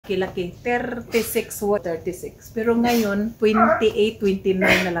laki-laki. 36. Pero ngayon, 28, 29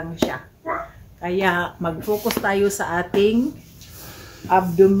 na lang siya. Kaya mag-focus tayo sa ating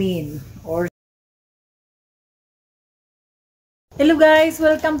abdomen or hello guys,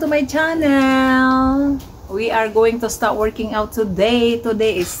 welcome to my channel. We are going to start working out today.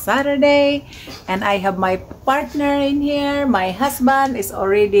 Today is Saturday and I have my partner in here. My husband is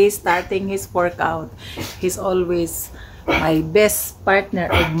already starting his workout. He's always my best partner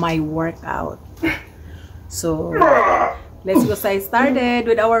of my workout. So let's go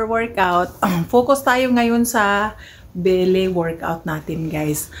started with our workout. Focus tayo ngayon sa belly workout natin,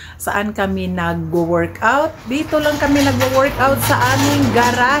 guys. Saan kami nag-workout? Dito lang kami nag-workout sa aming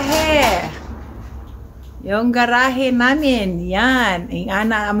garahe. Yung garahe namin, yan.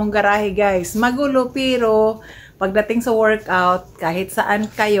 Ingana among garahe, guys. Magulo pero pagdating sa workout, kahit saan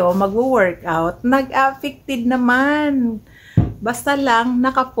kayo mag-workout, nag-affected naman. Basta lang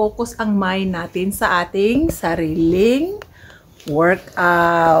nakafocus ang mind natin sa ating sariling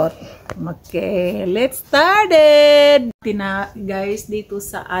workout. Okay, let's start it. Guys, dito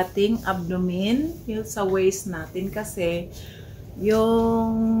sa ating abdomen, yung sa waist natin kasi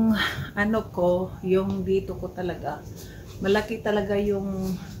yung ano ko, yung dito ko talaga, malaki talaga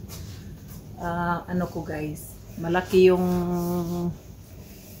yung ano ko, guys. Malaki yung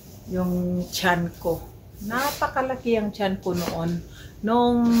tiyan ko. Napakalaki ang tiyan ko noon.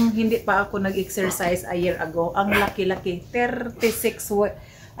 Nung hindi pa ako nag-exercise a year ago, ang laki-laki, 36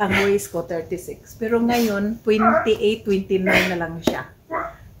 ang waist ko, 36. Pero ngayon, 28, 29 na lang siya.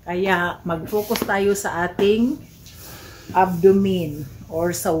 Kaya mag-focus tayo sa ating abdomen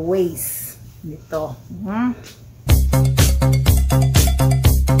or sa waist nito.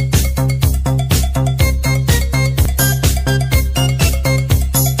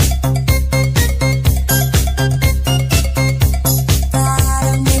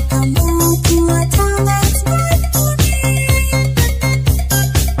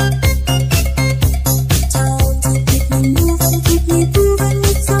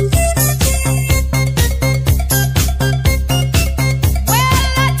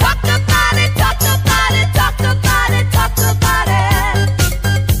 Talk about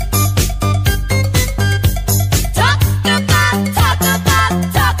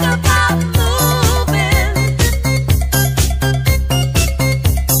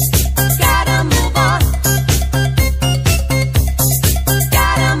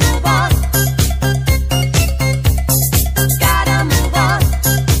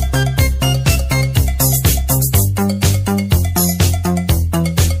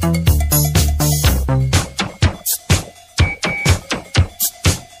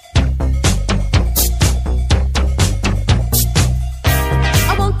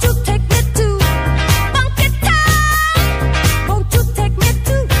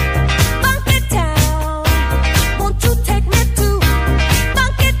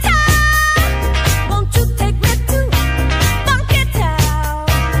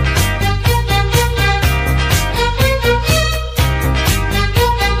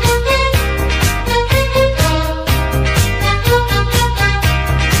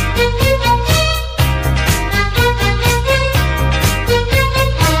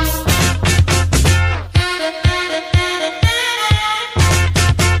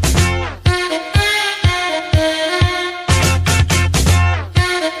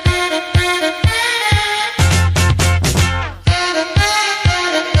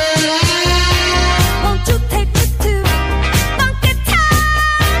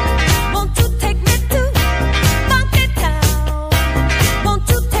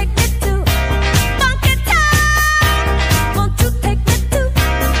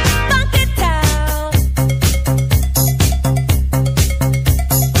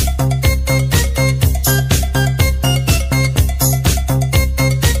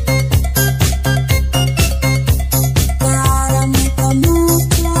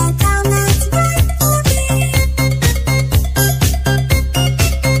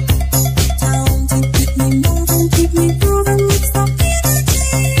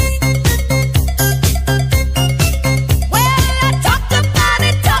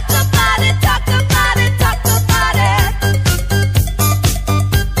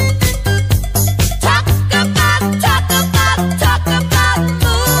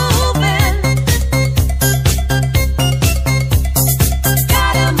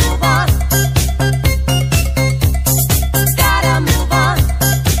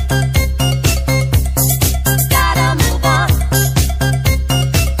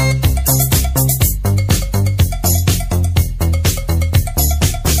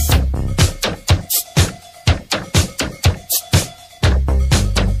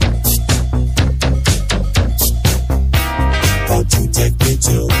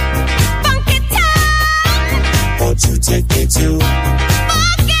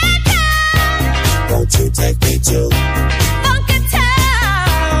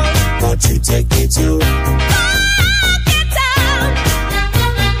take me to?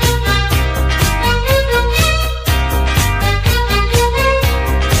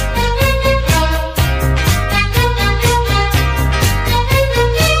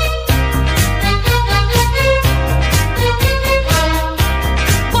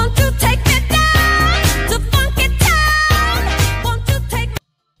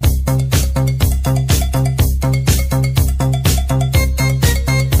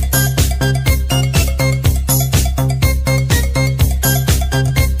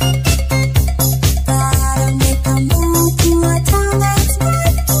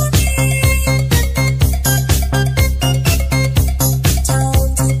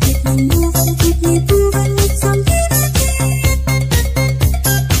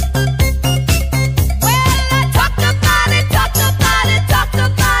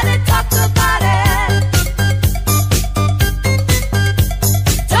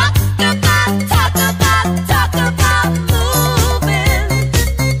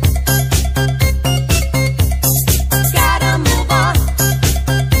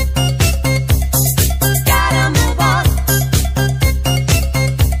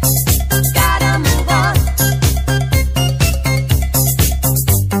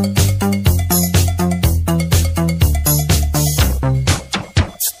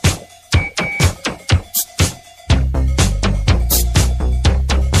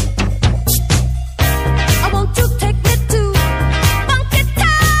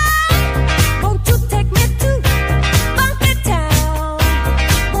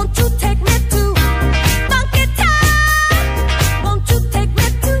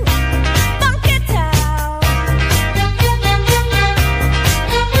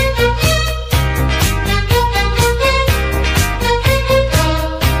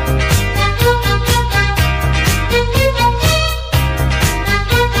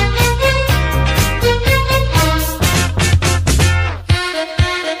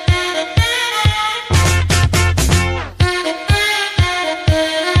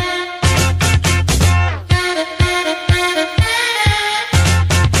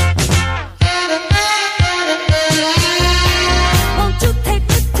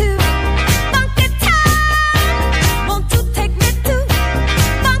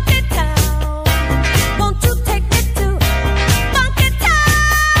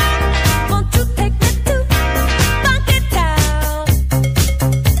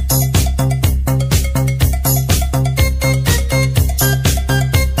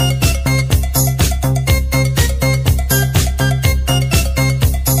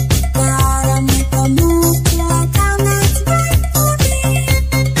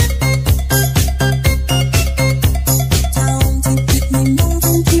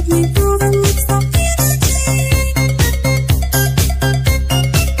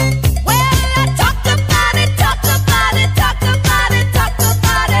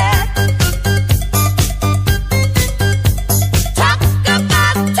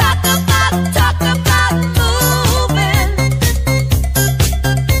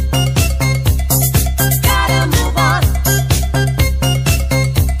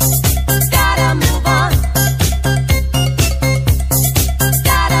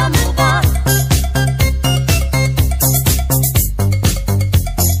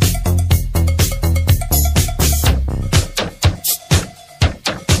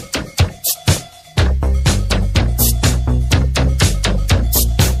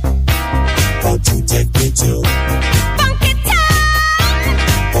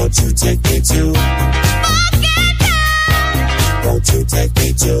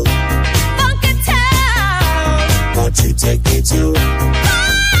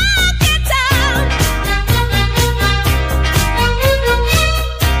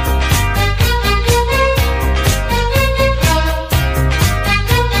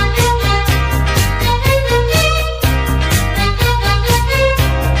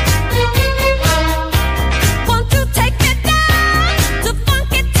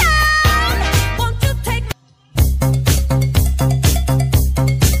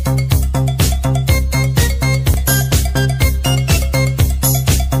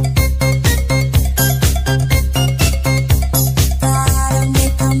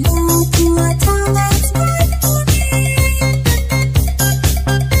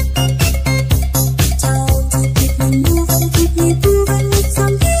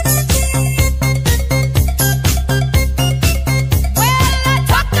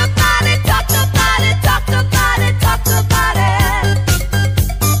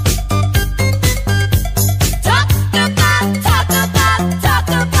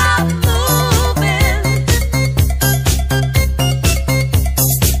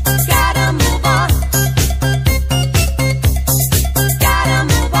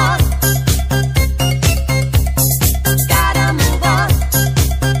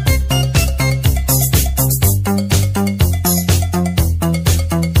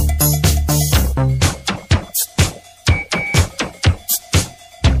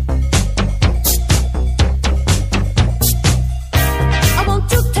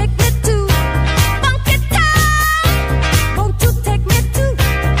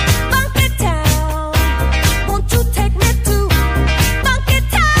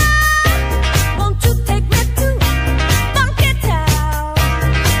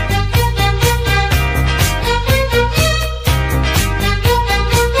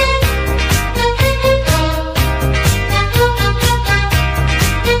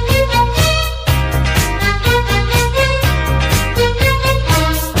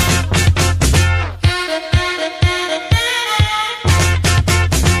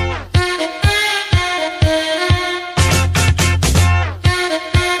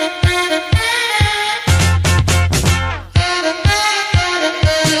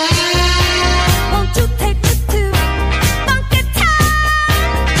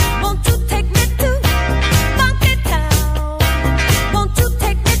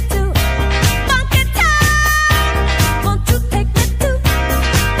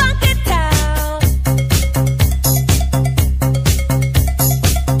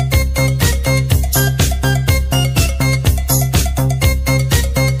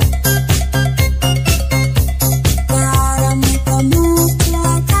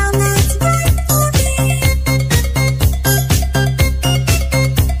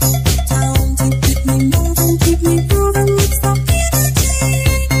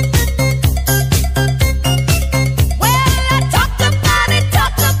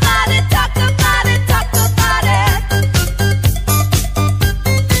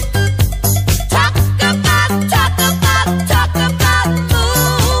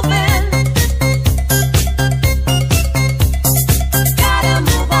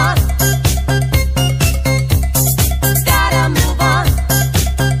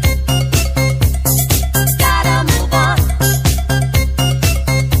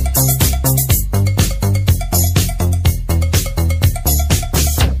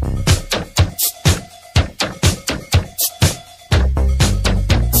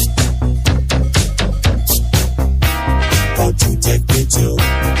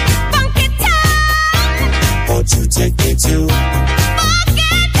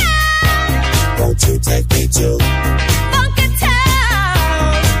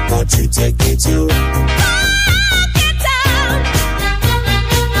 Won't you take me to Funky Town?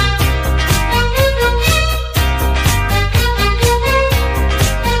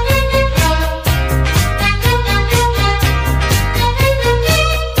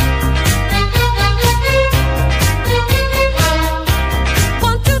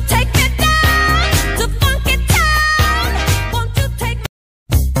 Won't you take me down to Funky Town? Won't you take me?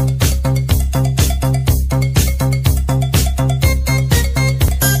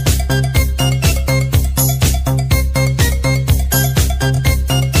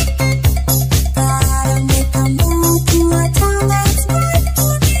 Gotta make a move to a town that's right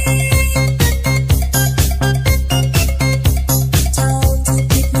for me. Town to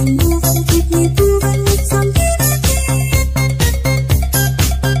keep me moving, keep me grooving with some energy.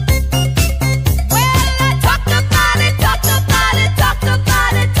 Well, I talked about it, talked about it, talked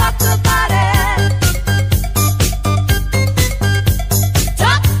about it, talked about it.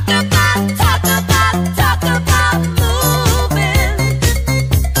 Talked about moving.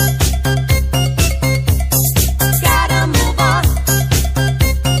 Gotta move on.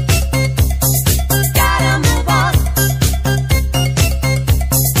 Gotta move on.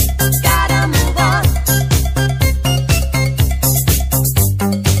 Gotta move on.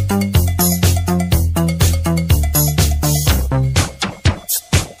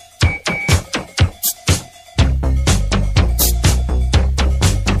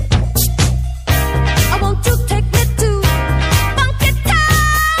 I want you take me to Funky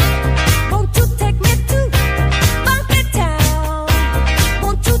Town. Won't you take me to Funky Town?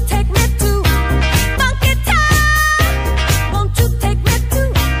 Won't you take me to Funky Town? Won't you take me to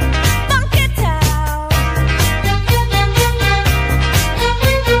Funky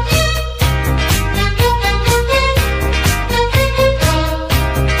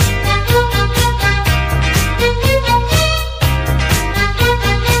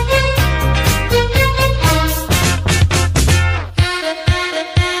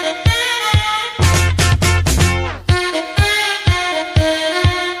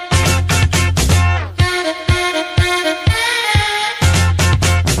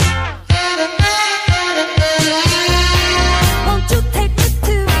Won't you take me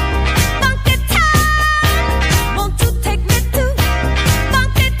to Funky Town? Won't you take me to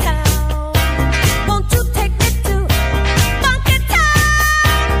Funky Town? Won't you take me to Funky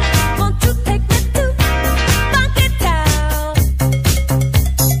Town? Won't you take me to Funky Town?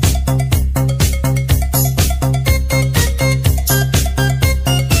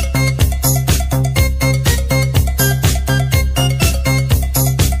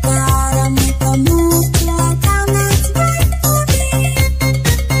 Gotta make a move to a town that's right for me.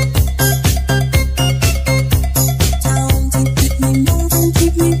 Town to keep me moving,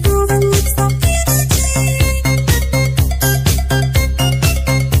 keep me grooving with some energy.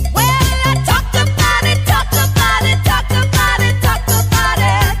 Well, I talked about it, talked about it, talked about it, talked about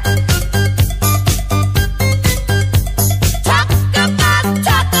it.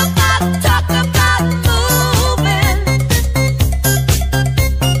 Talk about moving.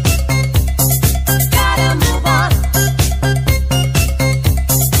 Gotta move on.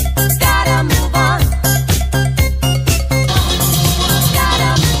 Gotta move on.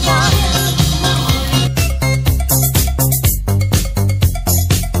 Gotta move on.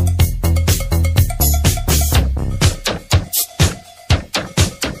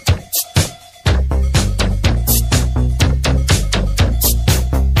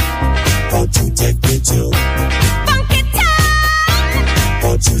 Won't you take me to? Funky Town.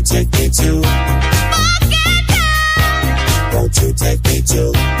 Won't you take me to?